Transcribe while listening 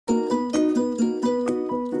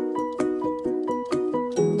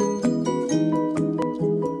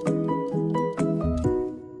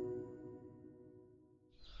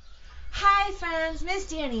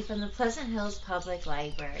Danny from the Pleasant Hills Public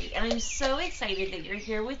Library, and I'm so excited that you're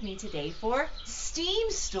here with me today for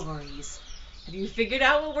STEAM Stories. Have you figured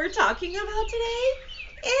out what we're talking about today?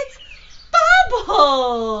 It's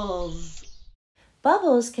bubbles!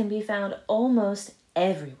 Bubbles can be found almost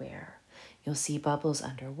everywhere. You'll see bubbles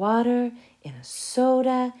underwater, in a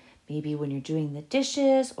soda, maybe when you're doing the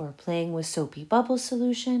dishes or playing with soapy bubble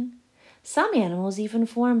solution. Some animals even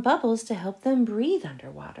form bubbles to help them breathe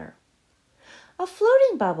underwater. A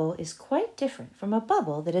floating bubble is quite different from a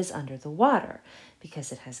bubble that is under the water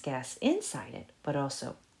because it has gas inside it, but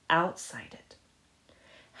also outside it.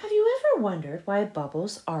 Have you ever wondered why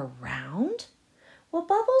bubbles are round? Well,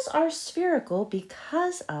 bubbles are spherical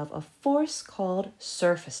because of a force called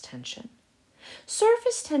surface tension.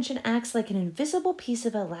 Surface tension acts like an invisible piece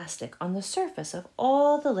of elastic on the surface of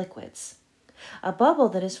all the liquids. A bubble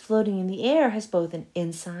that is floating in the air has both an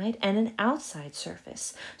inside and an outside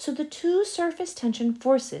surface, so the two surface tension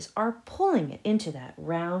forces are pulling it into that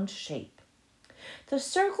round shape. The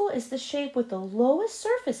circle is the shape with the lowest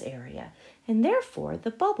surface area, and therefore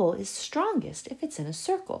the bubble is strongest if it's in a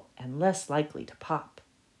circle and less likely to pop.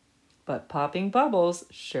 But popping bubbles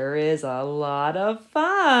sure is a lot of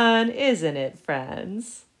fun, isn't it,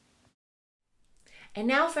 friends? And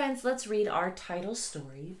now, friends, let's read our title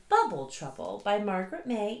story, Bubble Trouble, by Margaret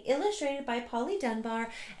May, illustrated by Polly Dunbar,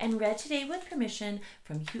 and read today with permission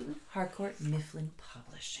from Houghton Harcourt Mifflin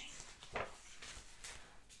Publishing.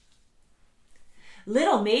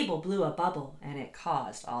 Little Mabel blew a bubble, and it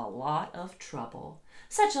caused a lot of trouble.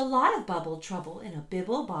 Such a lot of bubble trouble in a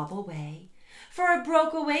bibble-bobble way. For it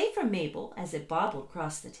broke away from Mabel as it bobbled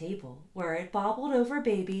across the table, where it bobbled over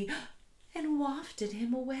Baby and wafted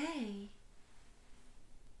him away.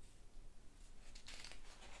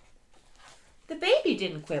 The baby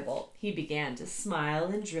didn't quibble. He began to smile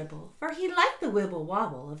and dribble, for he liked the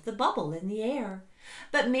wibble-wobble of the bubble in the air.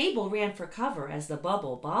 But Mabel ran for cover as the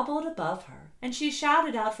bubble bobbled above her, and she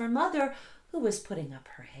shouted out for Mother, who was putting up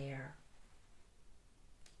her hair.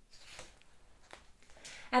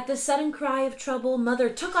 At the sudden cry of trouble, Mother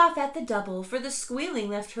took off at the double, for the squealing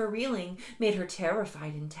left her reeling, made her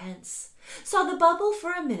terrified and tense. Saw the bubble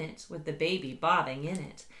for a minute, with the baby bobbing in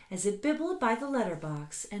it, as it bibbled by the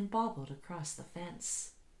letterbox and bobbled across the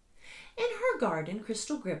fence. In her garden,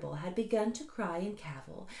 Crystal Gribble had begun to cry and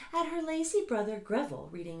cavil at her lazy brother Greville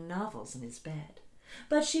reading novels in his bed.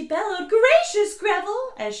 But she bellowed, "Gracious,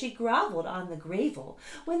 Greville!" as she grovelled on the gravel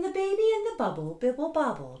when the baby in the bubble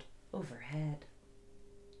bibble-bobbled overhead.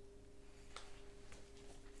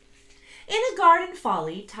 In a garden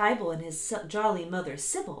folly, Tybal and his jolly mother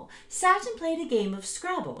Sybil sat and played a game of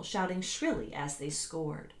Scrabble, shouting shrilly as they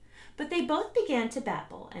scored. But they both began to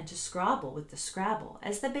babble and to scrabble with the Scrabble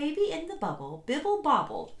as the baby in the bubble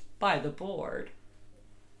bibble-bobbled by the board.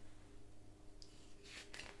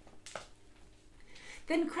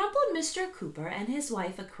 Then crumpled Mr. Cooper and his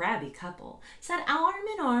wife, a crabby couple, sat arm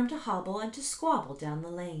in arm to hobble and to squabble down the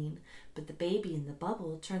lane. But the baby in the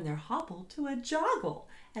bubble turned their hobble to a joggle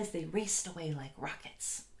as they raced away like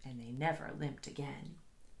rockets, and they never limped again.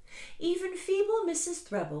 Even feeble Mrs.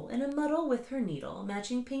 Threbble, in a muddle with her needle,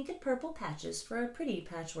 matching pink and purple patches for a pretty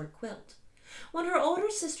patchwork quilt, when her older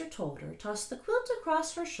sister told her, tossed the quilt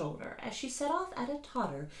across her shoulder as she set off at a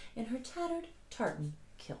totter in her tattered tartan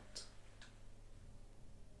kilt.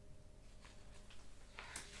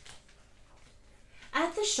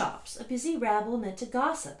 At the shops, a busy rabble met to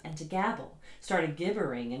gossip and to gabble, started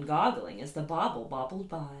gibbering and goggling as the bobble bobbled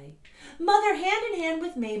by. Mother, hand in hand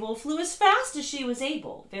with Mabel, flew as fast as she was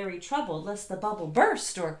able, very troubled lest the bubble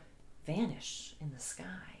burst or vanish in the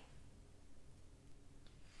sky.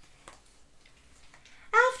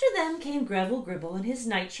 After them came Greville Gribble in his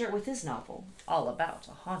nightshirt with his novel, all about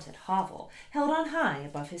a haunted hovel, held on high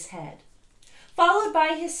above his head. Followed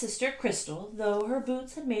by his sister Crystal, though her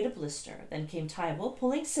boots had made a blister. Then came Tybal,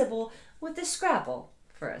 pulling Sybil with the Scrabble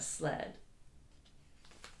for a sled.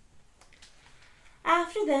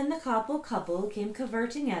 After them the couple came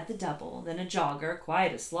cavorting at the double. Then a jogger,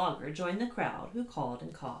 quite a slogger, joined the crowd, who called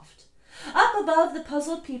and coughed. Up above the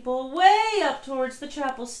puzzled people, way up towards the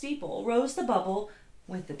chapel steeple, rose the bubble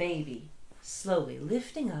with the baby, slowly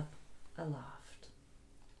lifting up aloft.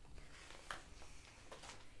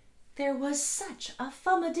 There was such a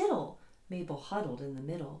fum-a-diddle. Mabel huddled in the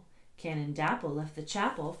middle. Canon Dapple left the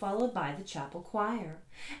chapel, followed by the chapel choir.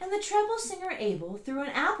 And the treble singer Abel threw an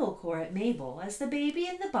apple core at Mabel as the baby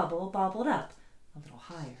in the bubble bobbled up a little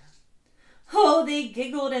higher. Oh, they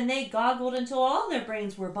giggled and they goggled until all their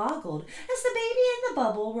brains were boggled as the baby in the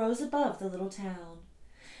bubble rose above the little town.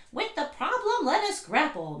 With the problem let us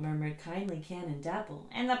grapple, murmured kindly Canon Dapple.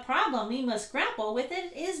 And the problem we must grapple with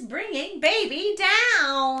it is bringing baby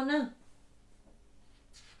down.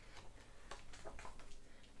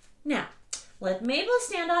 Now, let Mabel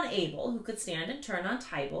stand on Abel, who could stand and turn on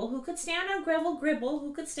Tybal, who could stand on Gribble Gribble,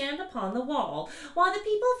 who could stand upon the wall, while the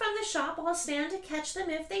people from the shop all stand to catch them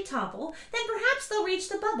if they topple. Then perhaps they'll reach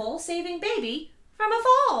the bubble, saving baby from a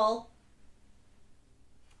fall.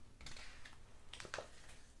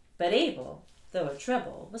 But Abel, though a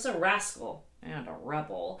treble, was a rascal and a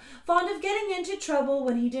rebel, fond of getting into trouble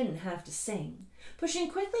when he didn't have to sing.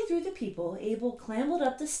 Pushing quickly through the people, Abel clambered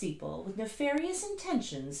up the steeple with nefarious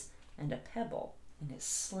intentions and a pebble in his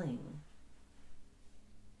sling.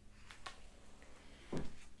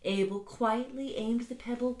 Abel quietly aimed the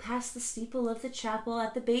pebble past the steeple of the chapel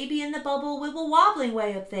at the baby in the bubble wibble wobbling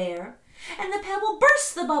way up there, and the pebble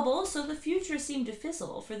burst the bubble so the future seemed to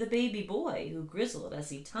fizzle for the baby boy who grizzled as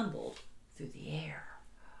he tumbled through the air.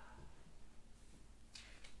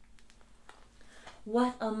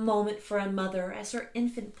 What a moment for a mother as her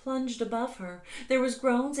infant plunged above her. There was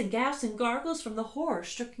groans and gasps and gargles from the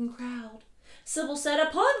horror-stricken crowd. Sybil said,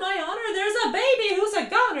 "Upon my honor, there's a baby who's a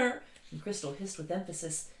goner." And Crystal hissed with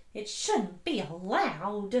emphasis, "It shouldn't be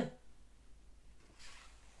allowed."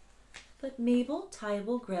 But Mabel,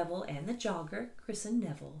 Tybal, Greville, and the jogger, Chris and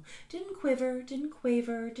Neville, didn't quiver, didn't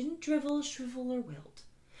quaver, didn't drivel, shrivel, or wilt.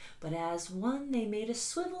 But as one they made a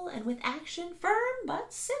swivel, and with action firm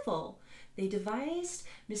but civil, they devised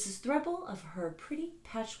Mrs. Thruble of her pretty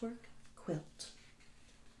patchwork quilt.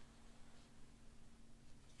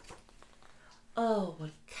 Oh,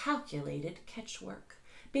 what calculated catchwork!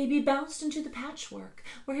 Baby bounced into the patchwork,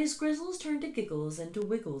 where his grizzles turned to giggles and to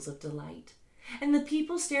wiggles of delight. And the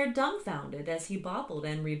people stared dumbfounded as he bobbled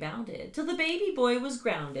and rebounded, till the baby boy was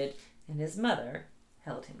grounded, and his mother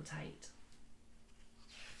held him tight.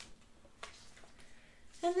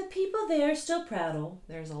 And the people there still prattle,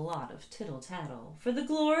 there's a lot of tittle-tattle, for the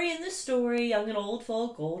glory in the story, young and old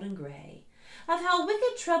folk, old and gray, of how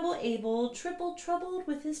wicked Treble Abel triple troubled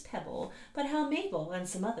with his pebble, but how Mabel and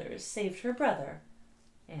some others saved her brother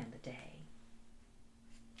and the day.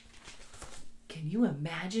 Can you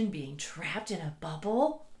imagine being trapped in a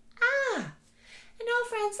bubble? Ah! And now,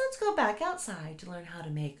 friends, let's go back outside to learn how to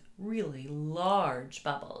make really large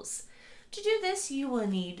bubbles. To do this, you will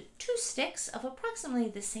need 2 sticks of approximately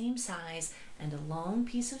the same size and a long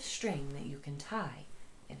piece of string that you can tie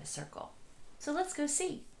in a circle. So let's go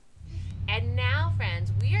see. And now,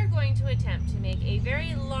 friends, we are going to attempt to make a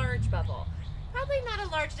very large bubble. Probably not a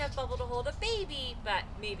large enough bubble to hold a baby, but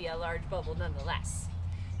maybe a large bubble nonetheless.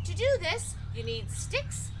 To do this, you need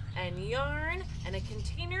sticks and yarn and a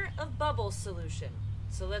container of bubble solution.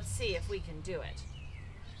 So let's see if we can do it.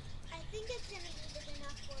 I think it's going to be big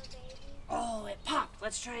enough for a baby. Oh, it popped.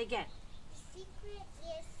 Let's try again. The secret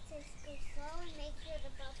is to go slow and make sure the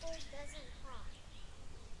bubble doesn't pop.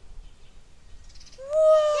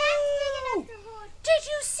 Whoa! That's big enough to hold. Did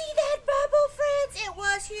you see that bubble, friends? It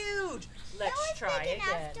was huge. Let's try big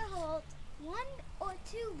enough again. to hold 1 or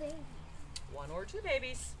 2 babies. 1 or 2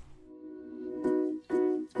 babies.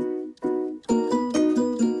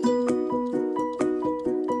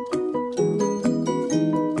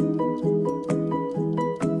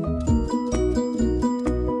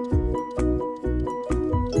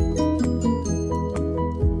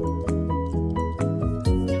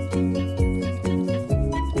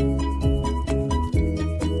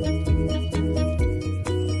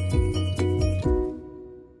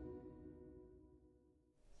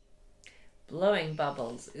 Blowing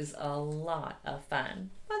bubbles is a lot of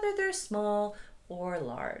fun, whether they're small or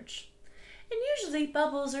large. And usually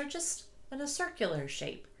bubbles are just in a circular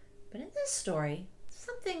shape. But in this story,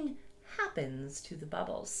 something happens to the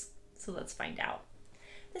bubbles. So let's find out.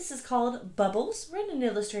 This is called Bubbles, written and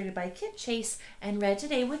illustrated by Kit Chase, and read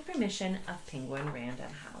today with permission of Penguin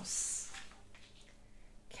Random House.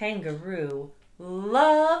 Kangaroo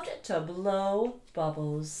loved to blow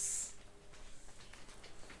bubbles.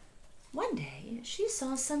 One day, she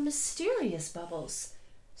saw some mysterious bubbles,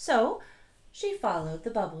 so she followed the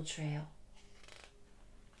bubble trail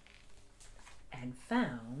and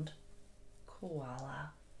found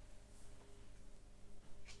Koala.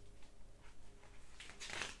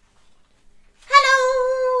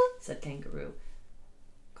 "Hello," said Kangaroo.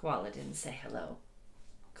 Koala didn't say hello.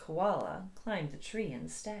 Koala climbed the tree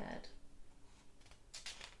instead.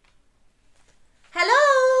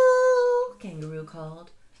 "Hello," Kangaroo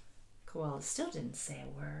called. Koala still didn't say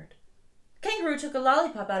a word. Kangaroo took a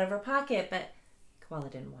lollipop out of her pocket, but Koala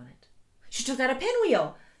didn't want it. She took out a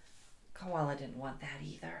pinwheel. Koala didn't want that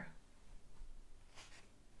either.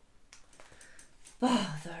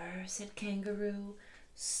 Bother, said Kangaroo,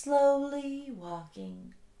 slowly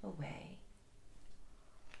walking away.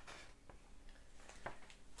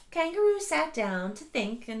 Kangaroo sat down to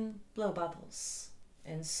think and blow bubbles,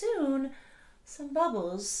 and soon some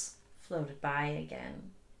bubbles floated by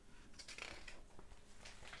again.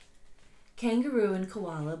 Kangaroo and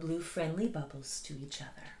Koala blew friendly bubbles to each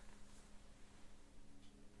other.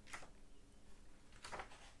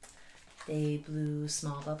 They blew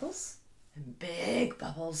small bubbles and big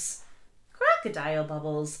bubbles, crocodile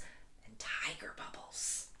bubbles and tiger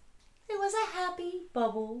bubbles. It was a happy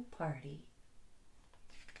bubble party.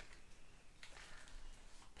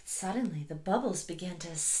 But suddenly the bubbles began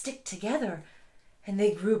to stick together and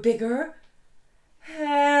they grew bigger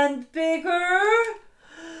and bigger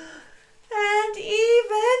and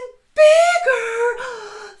even bigger.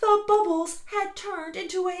 The bubbles had turned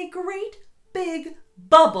into a great big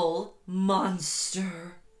bubble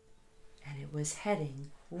monster. And it was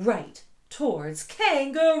heading right towards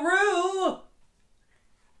Kangaroo.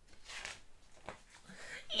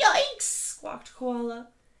 Yikes, squawked Koala.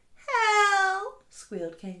 Help,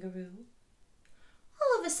 squealed Kangaroo.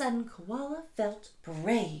 All of a sudden, Koala felt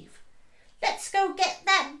brave. Let's go get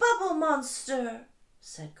that bubble monster,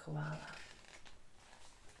 said Koala.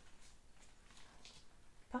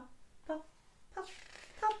 Pop, pop, pop,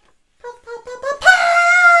 pop, pop, pop, pop, pop,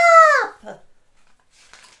 pop!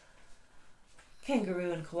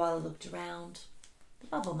 Kangaroo and Koala looked around. The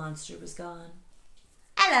bubble monster was gone.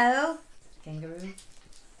 Hello, said Kangaroo.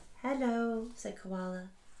 Hello, said Koala.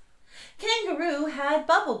 Kangaroo had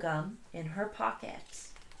bubble gum in her pocket.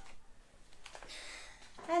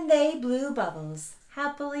 And they blew bubbles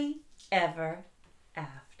happily ever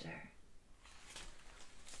after.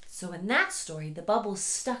 So in that story, the bubbles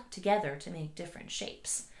stuck together to make different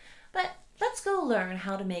shapes. But let's go learn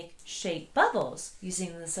how to make shape bubbles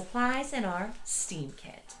using the supplies in our STEAM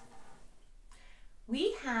kit.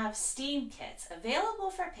 We have STEAM kits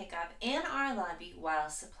available for pickup in our lobby while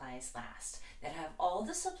supplies last that have all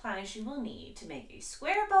the supplies you will need to make a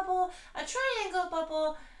square bubble, a triangle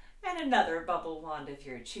bubble, and another bubble wand of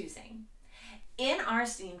your choosing. In our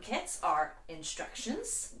STEAM kits are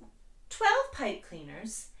instructions, 12 pipe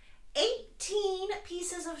cleaners, 18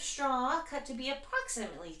 pieces of straw cut to be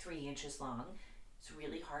approximately 3 inches long. It's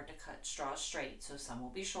really hard to cut straws straight, so some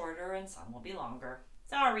will be shorter and some will be longer.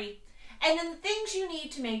 Sorry. And then the things you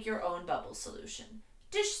need to make your own bubble solution,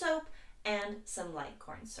 dish soap and some light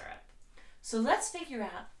corn syrup. So let's figure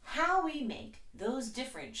out how we make those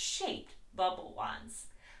different shaped bubble wands.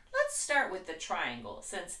 Let's start with the triangle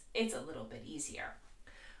since it's a little bit easier.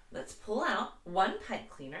 Let's pull out one pipe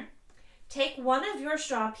cleaner, take one of your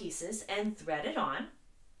straw pieces and thread it on,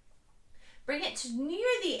 bring it to near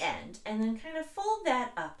the end and then kind of fold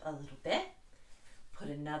that up a little bit, put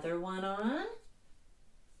another one on,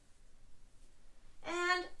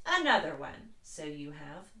 and another one. So you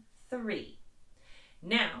have 3.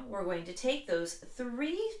 Now we're going to take those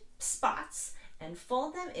 3 spots and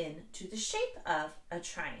fold them into the shape of a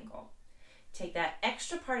triangle. Take that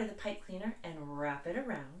extra part of the pipe cleaner and wrap it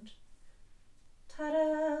around.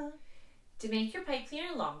 Ta-da! To make your pipe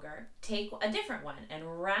cleaner longer, take a different one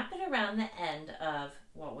and wrap it around the end of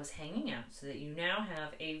what was hanging out so that you now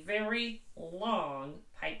have a very long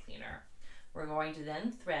pipe cleaner. We're going to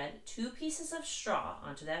then thread 2 pieces of straw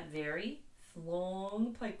onto that very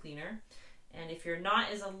long pipe cleaner. And if your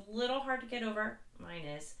knot is a little hard to get over, mine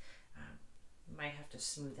is, you might have to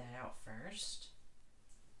smooth that out first.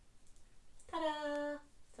 Ta-da!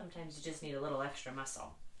 Sometimes you just need a little extra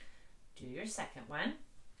muscle. Do your second one.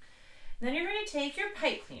 Then you're going to take your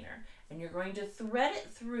pipe cleaner and you're going to thread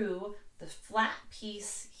it through the flat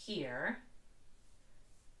piece here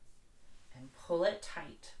and pull it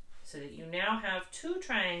tight so that you now have 2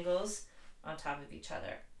 triangles on top of each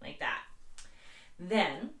other, like that.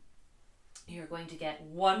 Then you're going to get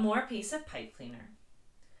one more piece of pipe cleaner,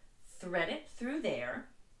 thread it through there,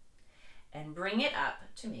 and bring it up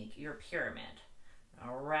to make your pyramid.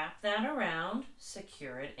 Now wrap that around,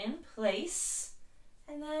 secure it in place,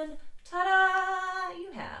 and then ta-da!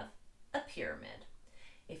 You have a pyramid.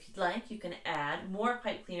 If you'd like, you can add more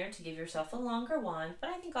pipe cleaner to give yourself a longer wand, but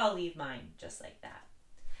I think I'll leave mine just like that.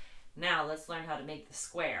 Now let's learn how to make the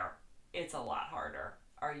square. It's a lot harder.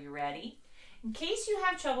 Are you ready? In case you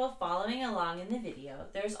have trouble following along in the video,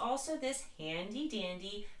 there's also this handy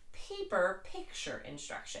dandy paper picture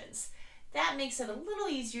instructions. That makes it a little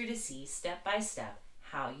easier to see step by step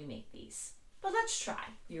how you make these. But let's try.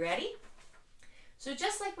 You ready? So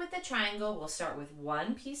just like with the triangle, we'll start with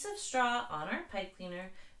 1 piece of straw on our pipe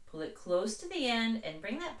cleaner, pull it close to the end, and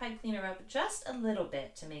bring that pipe cleaner up just a little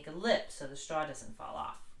bit to make a lip so the straw doesn't fall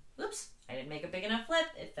off. Oops, I didn't make a big enough flip.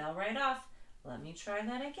 It fell right off. Let me try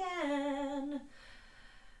that again.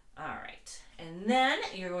 All right, and then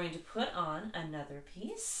you're going to put on another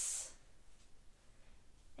piece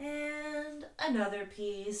and another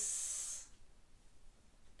piece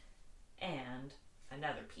and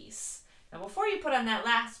another piece. Now before you put on that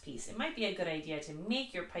last piece, it might be a good idea to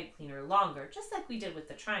make your pipe cleaner longer, just like we did with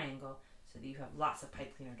the triangle, so that you have lots of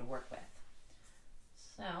pipe cleaner to work with.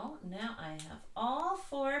 So now I have all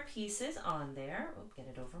 4 pieces on there. Oop, get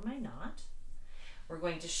it over my knot. We're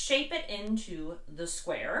going to shape it into the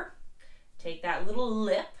square. Take that little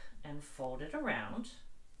lip and fold it around.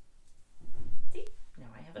 See, now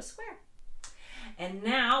I have a square. And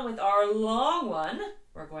now with our long one,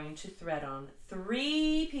 we're going to thread on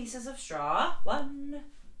 3 pieces of straw. 1,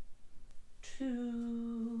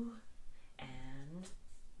 2, and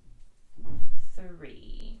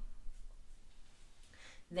 3.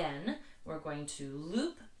 Then we're going to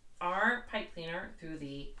loop our pipe cleaner through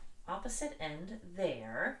the opposite end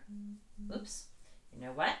there. Oops, you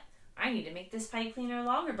know what? I need to make this pipe cleaner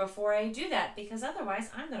longer before I do that, because otherwise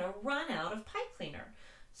I'm going to run out of pipe cleaner.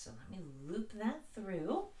 So let me loop that through.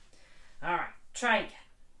 All right, try again.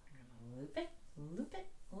 I'm going to loop it, loop it,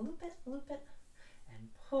 loop it, loop it, and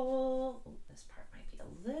pull. Ooh, this part might be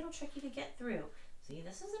a little tricky to get through. See,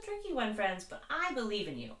 this is a tricky one, friends, but I believe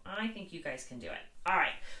in you. I think you guys can do it. All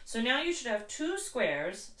right, so now you should have 2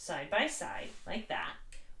 squares side by side, like that.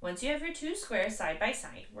 Once you have your 2 squares side by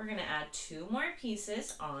side, we're going to add 2 more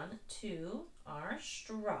pieces on to our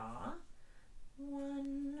straw.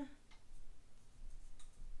 1,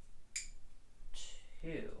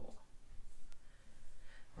 2.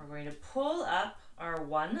 We're going to pull up our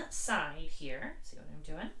one side here, see what I'm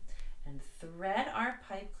doing, and thread our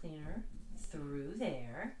pipe cleaner through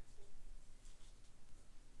there.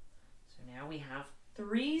 So now we have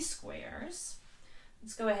 3 squares.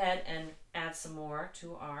 Let's go ahead and add some more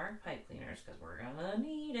to our pipe cleaners because we're gonna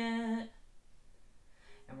need it.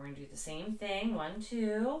 And we're gonna do the same thing, 1,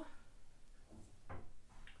 2.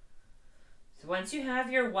 So once you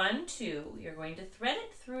have your 1, 2, you're going to thread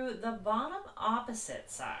it through the bottom opposite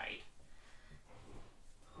side.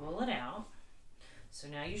 Pull it out. So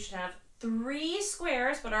now you should have 3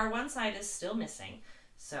 squares, but our one side is still missing.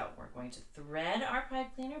 So we're going to thread our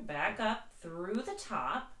pipe cleaner back up through the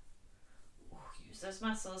top. Use those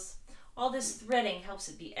muscles. All this threading helps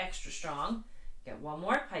it be extra strong. Get 1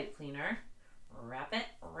 more pipe cleaner. Wrap it,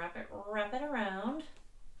 wrap it, wrap it around.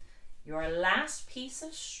 Your last piece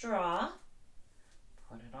of straw.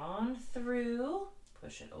 Put it on through.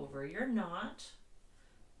 Push it over your knot.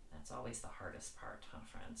 That's always the hardest part, huh,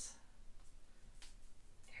 friends?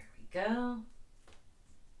 There we go.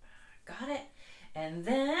 Got it. And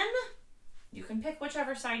then you can pick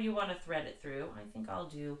whichever side you want to thread it through. I think I'll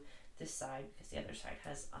do this side because the other side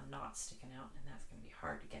has a knot sticking out and that's going to be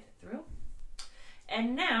hard to get it through.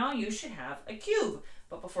 And now you should have a cube.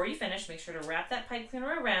 But before you finish, make sure to wrap that pipe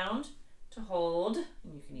cleaner around to hold.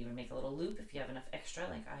 And you can even make a little loop if you have enough extra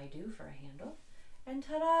like I do for a handle. And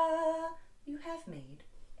ta-da! You have made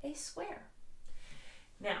a square.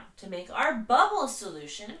 Now, to make our bubble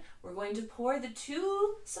solution, we're going to pour the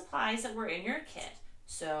 2 supplies that were in your kit.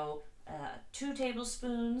 So 2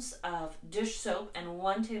 tablespoons of dish soap and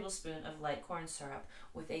 1 tablespoon of light corn syrup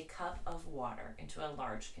with a cup of water into a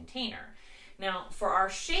large container. Now, for our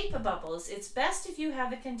shape of bubbles, it's best if you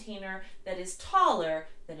have a container that is taller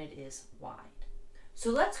than it is wide.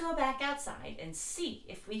 So let's go back outside and see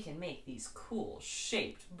if we can make these cool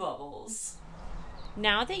shaped bubbles.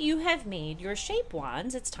 Now that you have made your shape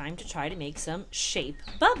wands, it's time to try to make some shape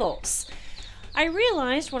bubbles. I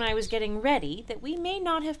realized when I was getting ready that we may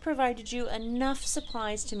not have provided you enough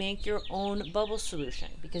supplies to make your own bubble solution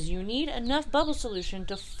because you need enough bubble solution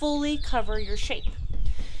to fully cover your shape.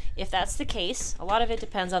 If that's the case, a lot of it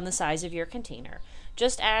depends on the size of your container.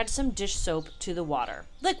 Just add some dish soap to the water,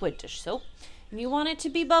 liquid dish soap, and you want it to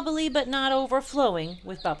be bubbly but not overflowing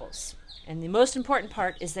with bubbles. And the most important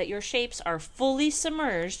part is that your shapes are fully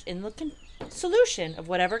submerged in the solution of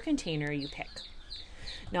whatever container you pick.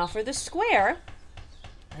 Now for the square,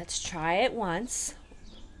 let's try it once.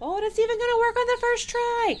 Oh, and it's even going to work on the first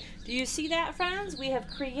try. Do you see that, friends? We have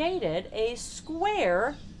created a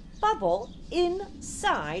square bubble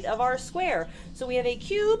inside of our square. So we have a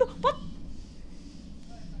cube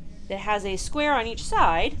that has a square on each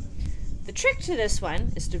side. The trick to this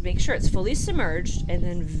one is to make sure it's fully submerged and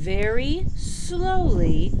then very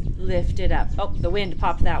slowly lift it up. Oh, the wind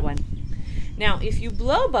popped that one. Now, if you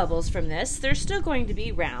blow bubbles from this, they're still going to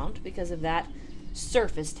be round because of that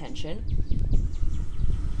surface tension.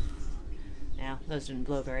 Now, those didn't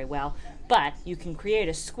blow very well. but you can create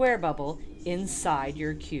a square bubble inside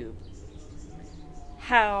your cube.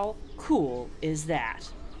 How cool is that?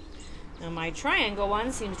 Now my triangle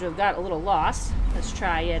one seems to have got a little lost. Let's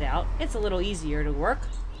try it out. It's a little easier to work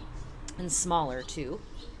and smaller too.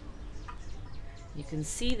 You can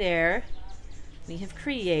see there we have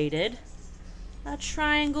created a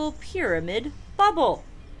triangle pyramid bubble.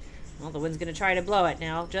 Well, the wind's going to try to blow it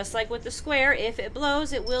now. Just like with the square, if it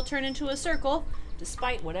blows, it will turn into a circle,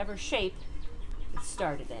 despite whatever shape it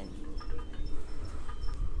started in.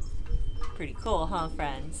 Pretty cool, huh,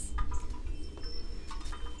 friends?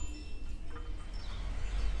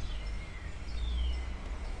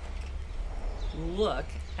 Look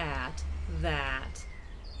at that.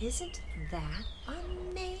 Isn't that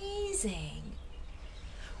amazing?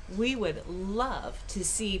 We would love to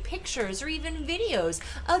see pictures or even videos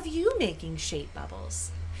of you making shape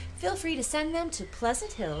bubbles. Feel free to send them to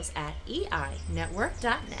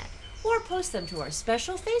pleasanthills@einetwork.net or post them to our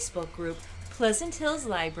special Facebook group, Pleasant Hills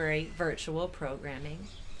Library Virtual Programming.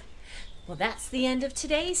 Well, that's the end of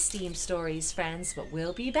today's STEAM Stories, friends, but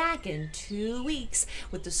we'll be back in 2 weeks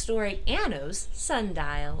with the story Anno's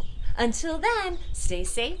Sundial. Until then, stay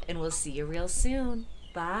safe and we'll see you real soon.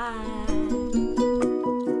 Bye.